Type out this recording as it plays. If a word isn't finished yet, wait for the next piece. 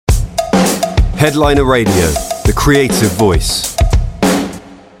Headliner Radio, the creative voice.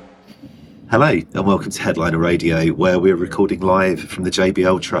 Hello and welcome to Headliner Radio, where we're recording live from the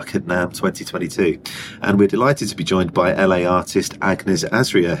JBL truck at NAMM 2022. And we're delighted to be joined by LA artist Agnes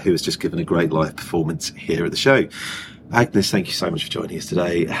Azria, who has just given a great live performance here at the show. Agnes, thank you so much for joining us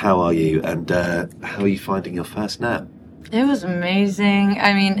today. How are you, and how are you finding your first NAMM? It was amazing.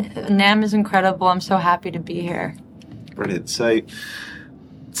 I mean, NAMM is incredible. I'm so happy to be here. Brilliant. So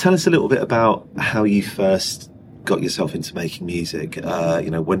tell us a little bit about how you first got yourself into making music.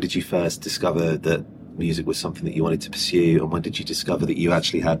 When did you first discover that music was something that you wanted to pursue, and when did you discover that you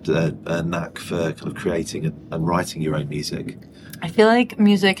actually had a knack for kind of creating and writing your own music? I feel like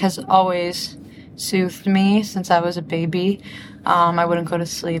music has always soothed me since I was a baby. I wouldn't go to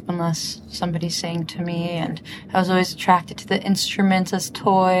sleep unless somebody sang to me, and I was always attracted to the instruments as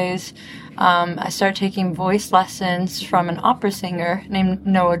toys. I started taking voice lessons from an opera singer named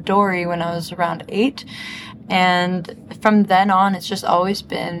Noah Dory when I was around 8. And from then on, it's just always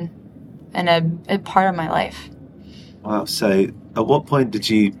been a part of my life. Wow. So at what point did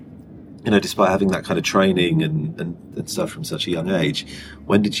you, despite having that kind of training and stuff from such a young age,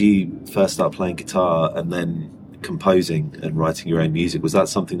 when did you first start playing guitar and then composing and writing your own music? Was that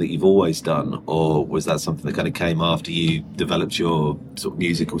something that you've always done, or was that something that kind of came after you developed your sort of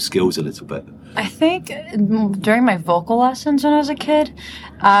musical skills a little bit? I think during my vocal lessons when I was a kid,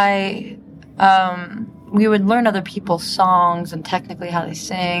 we would learn other people's songs and technically how they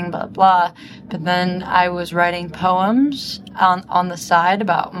sing, blah, blah. But then I was writing poems on the side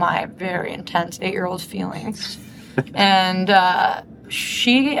about my very intense 8-year-old feelings. And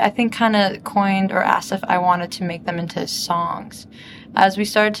she, I think, kind of coined or asked if I wanted to make them into songs. As we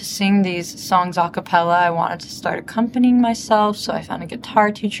started to sing these songs a cappella, I wanted to start accompanying myself, so I found a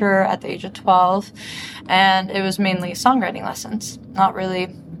guitar teacher at the age of 12. And it was mainly songwriting lessons, not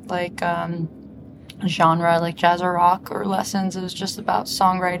really like genre like jazz or rock or lessons. It was just about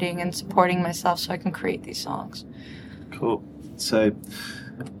songwriting and supporting myself so I can create these songs. Cool. So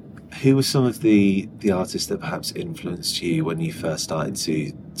who were some of the artists that perhaps influenced you when you first started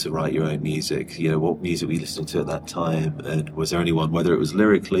to write your own music? What music were you listening to at that time, and was there anyone, whether it was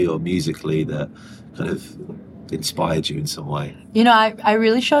lyrically or musically, that kind of inspired you in some way? I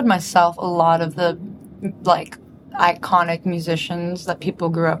really showed myself a lot of the iconic musicians that people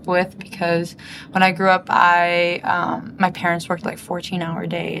grew up with, because when I grew up, my parents worked 14-hour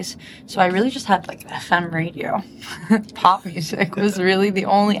days, so I really just had FM radio. Pop music was really the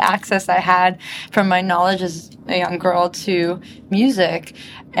only access I had from my knowledge as a young girl to music.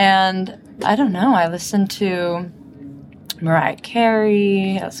 And I don't know, I listened to Mariah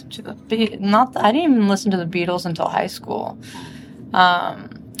Carey, I listened to I didn't even listen to the Beatles until high school. But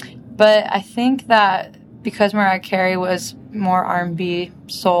I think that because Mariah Carey was more R&B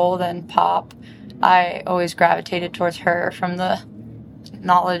soul than pop, I always gravitated towards her from the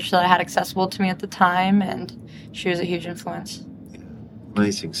knowledge that I had accessible to me at the time, and she was a huge influence.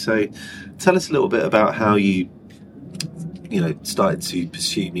 Amazing. So tell us a little bit about how you started to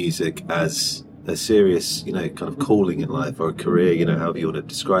pursue music as a serious, kind of calling in life, or a career, however you want to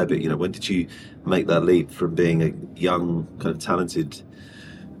describe it. When did you make that leap from being a young, kind of talented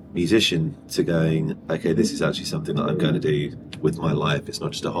musician to going, okay, this is actually something that I'm going to do with my life? It's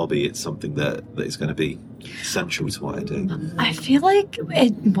not just a hobby, it's something that is going to be essential to what I do. I feel like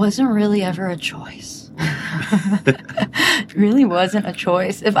it wasn't really ever a choice. It really wasn't a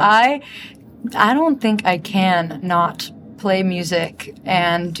choice. I don't think I can not play music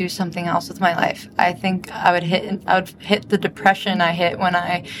and do something else with my life. I think I would hit the depression I hit when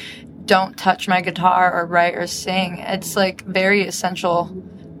I don't touch my guitar or write or sing. It's very essential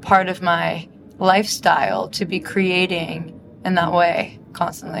part of my lifestyle to be creating in that way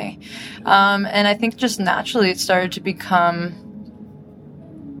constantly. And I think just naturally it started to become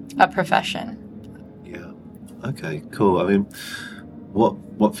a profession. Yeah. Okay, cool. I mean,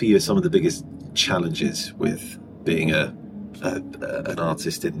 what for you are some of the biggest challenges with being an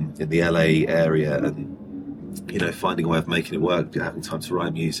artist in the LA area, and finding a way of making it work, having time to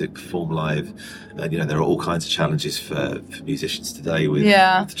write music, perform live, and there are all kinds of challenges for musicians today with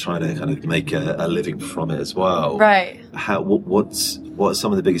trying to kind of make a living from it as well. Right. What are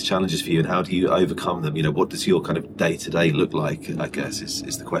some of the biggest challenges for you, and how do you overcome them? What does your kind of day-to-day look like, I guess,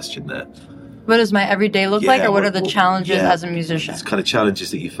 is the question there. What does my everyday look like, or what are the challenges as a musician? It's kind of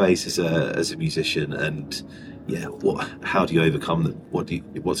challenges that you face as a musician, and how do you overcome them?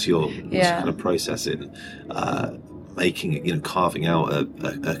 What's your kind of process in making it, carving out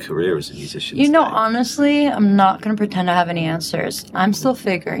a career as a musician? Honestly, I'm not going to pretend I have any answers. I'm still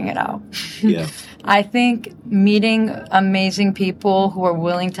figuring it out. Yeah. I think meeting amazing people who are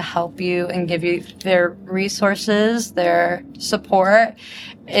willing to help you and give you their resources, their support,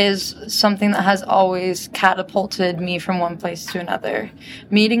 is something that has always catapulted me from one place to another.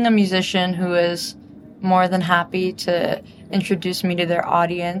 Meeting a musician who is more than happy to introduce me to their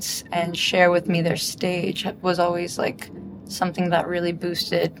audience and share with me their stage was always like something that really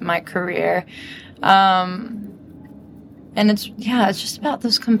boosted my career. And it's just about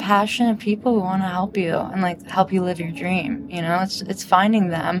those compassionate people who want to help you and like help you live your dream. It's finding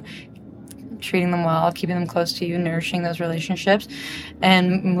them, treating them well, keeping them close to you, nourishing those relationships,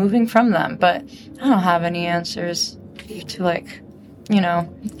 and moving from them. But I don't have any answers to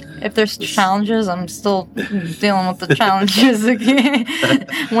if there's challenges, I'm still dealing with the challenges again.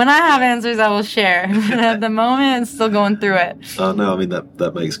 When I have answers, I will share. But at the moment, I'm still going through it. Oh, no, I mean,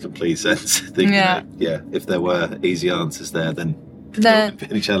 that makes complete sense. If there were easy answers there, then wouldn't be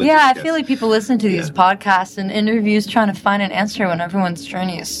any challenges. Yeah, I feel like people listen to these podcasts and interviews trying to find an answer when everyone's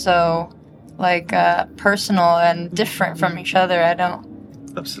journey is so, personal and different from each other. I don't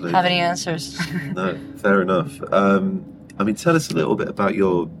have any answers. No, fair enough. Tell us a little bit about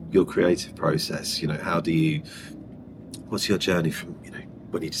your creative process. What's your journey from,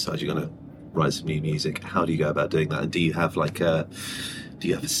 when you decide you're going to write some new music? How do you go about doing that? And do you have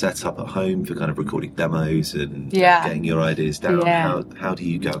a setup at home for kind of recording demos and getting your ideas down? Yeah. How do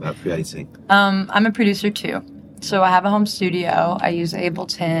you go about creating? I'm a producer too. So I have a home studio. I use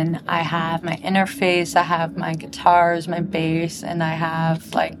Ableton. I have my interface. I have my guitars, my bass, and I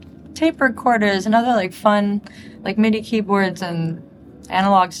have tape recorders and other fun MIDI keyboards and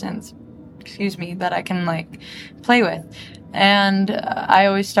analog synths, that I can play with. And I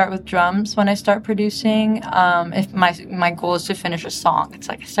always start with drums when I start producing. If my goal is to finish a song, it's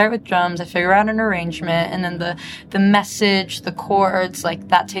I start with drums, I figure out an arrangement, and then the message, the chords,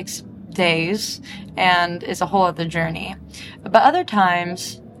 that takes days and is a whole other journey. But other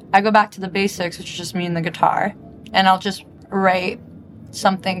times I go back to the basics, which is just me and the guitar, and I'll just write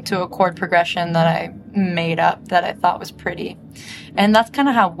something to a chord progression that I made up that I thought was pretty. And that's kind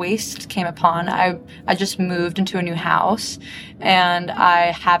of how Waste came upon. I just moved into a new house and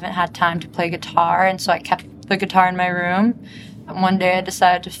I haven't had time to play guitar, and so I kept the guitar in my room. And one day I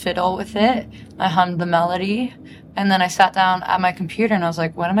decided to fiddle with it. I hummed the melody, and then I sat down at my computer and I was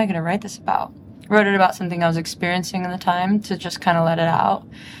like, what am I going to write this about? I wrote it about something I was experiencing in the time to just kind of let it out.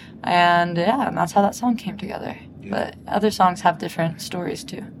 And that's how that song came together. Yeah. But other songs have different stories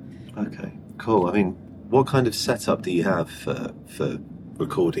too. Okay, cool. What kind of setup do you have for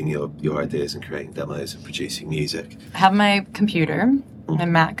recording your ideas and creating demos and producing music? I have my computer, my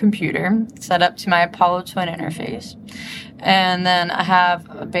Mac computer, set up to my Apollo Twin interface. And then I have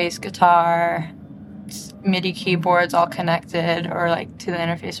a bass guitar, MIDI keyboards all connected or to the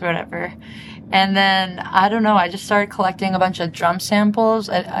interface or whatever. And then, I don't know, I just started collecting a bunch of drum samples.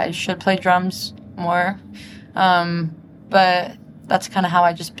 I should play drums more. But that's kind of how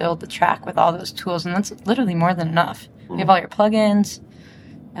I just build the track with all those tools. And that's literally more than enough. You have all your plugins.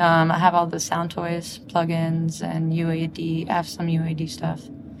 I have all the Soundtoys plugins and UAD. I have some UAD stuff.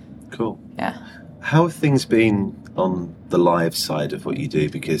 Cool. Yeah. How have things been on the live side of what you do?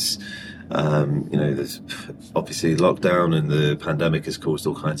 Because there's obviously lockdown and the pandemic has caused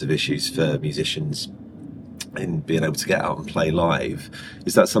all kinds of issues for musicians in being able to get out and play live.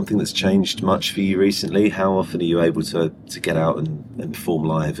 Is that something that's changed much for you recently? How often are you able to get out and perform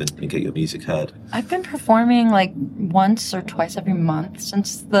live and get your music heard? I've been performing once or twice every month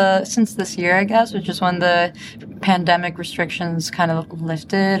since this year, I guess, which is when the pandemic restrictions kind of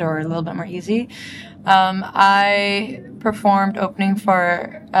lifted or a little bit more easy. I performed opening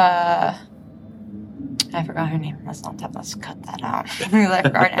for I forgot her name. Let's cut that out.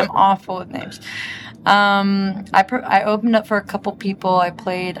 I'm awful with names. I opened up for a couple people. I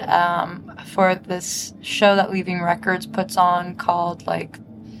played for this show that Leaving Records puts on called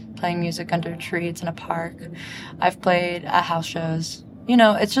Playing Music Under a Tree. It's in a park. I've played at house shows.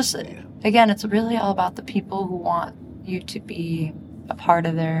 It's just, again, it's really all about the people who want you to be a part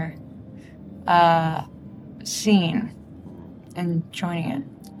of their scene and joining it.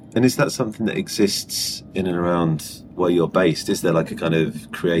 And is that something that exists in and around where you're based? Is there a kind of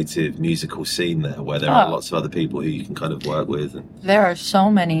creative musical scene there where there are lots of other people who you can kind of work with? There are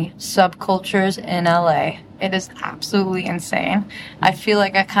so many subcultures in LA. It is absolutely insane. I feel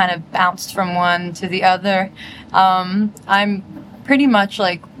like I kind of bounced from one to the other. I'm pretty much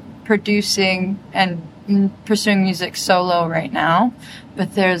producing and pursuing music solo right now,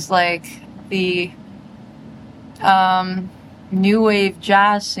 but there's the new wave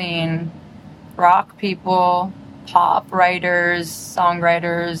jazz scene, rock people, pop writers,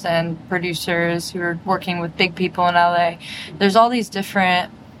 songwriters, and producers who are working with big people in LA. There's all these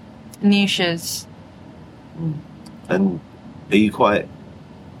different niches. And are you quite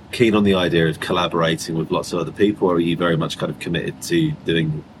keen on the idea of collaborating with lots of other people, or are you very much kind of committed to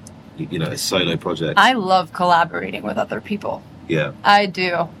doing, a solo project? I love collaborating with other people. Yeah, I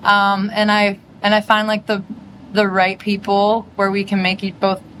do. And I find like the right people where we can make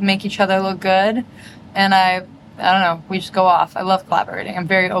each other look good. And I don't know, we just go off. I love collaborating. I'm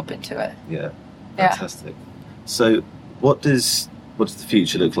very open to it. Yeah, fantastic. So what does the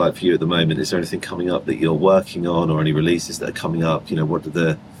future look like for you at the moment? Is there anything coming up that you're working on, or any releases that are coming up?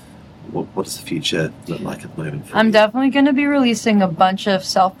 What does the future look like at the moment for I'm you? definitely going to be releasing a bunch of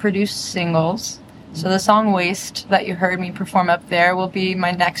self-produced singles. So the song Waste that you heard me perform up there will be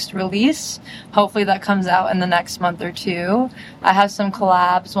my next release. Hopefully that comes out in the next month or two. I have some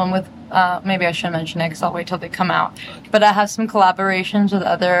collabs, one with, maybe I shouldn't mention it because I'll wait till they come out. But I have some collaborations with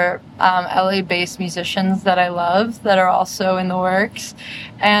other LA-based musicians that I love that are also in the works.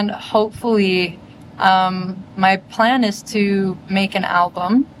 And hopefully my plan is to make an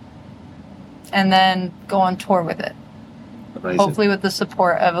album and then go on tour with it. Amazing. Hopefully with the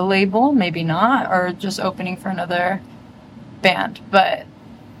support of a label, maybe not, or just opening for another band. But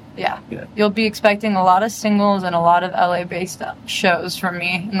yeah, you'll be expecting a lot of singles and a lot of LA-based shows from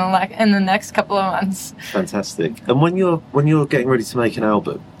me in the next couple of months. Fantastic. And when you're getting ready to make an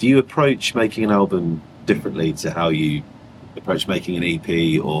album, do you approach making an album differently to how you approach making an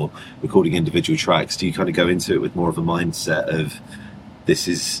EP or recording individual tracks? Do you kind of go into it with more of a mindset of this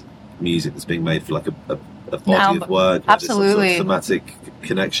is music that's being made for like a body of work? Absolutely. Some sort of thematic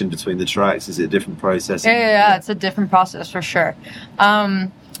connection between the tracks? Is it a different process? Yeah, it's a different process for sure.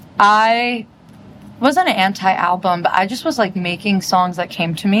 I wasn't an anti-album, but I just was like making songs that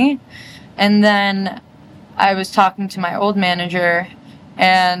came to me. And then I was talking to my old manager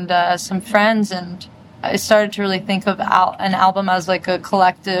and some friends, and I started to really think of an album as like a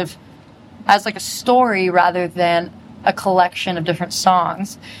collective, as like a story rather than a collection of different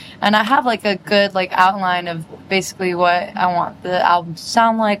songs. And I have like a good like outline of basically what I want the album to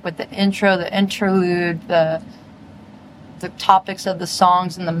sound like, with the intro, the interlude, the topics of the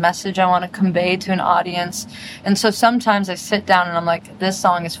songs, and the message I want to convey to an audience. And so sometimes I sit down and I'm like, this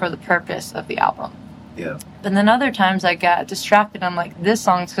song is for the purpose of the album. Yeah. But then other times I get distracted. I'm like, this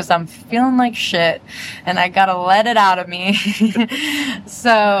song's because I'm feeling like shit and I gotta let it out of me.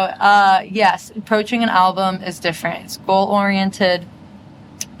 So, yes, approaching an album is different. It's goal-oriented.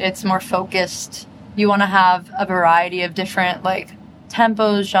 It's more focused. You want to have a variety of different, like,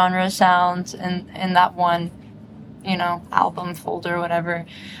 tempos, genres, sounds in that one, album folder, whatever.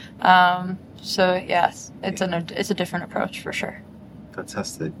 So, yes, it's a different approach for sure.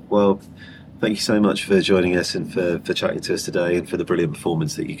 Fantastic. Well, thank you so much for joining us and for chatting to us today, and for the brilliant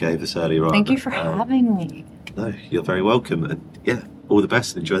performance that you gave us earlier on. Thank you for having me. No, you're very welcome. And yeah, all the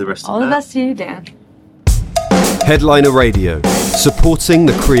best and enjoy the rest of the All the best to you, Dan. Headliner Radio, supporting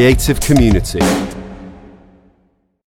the creative community.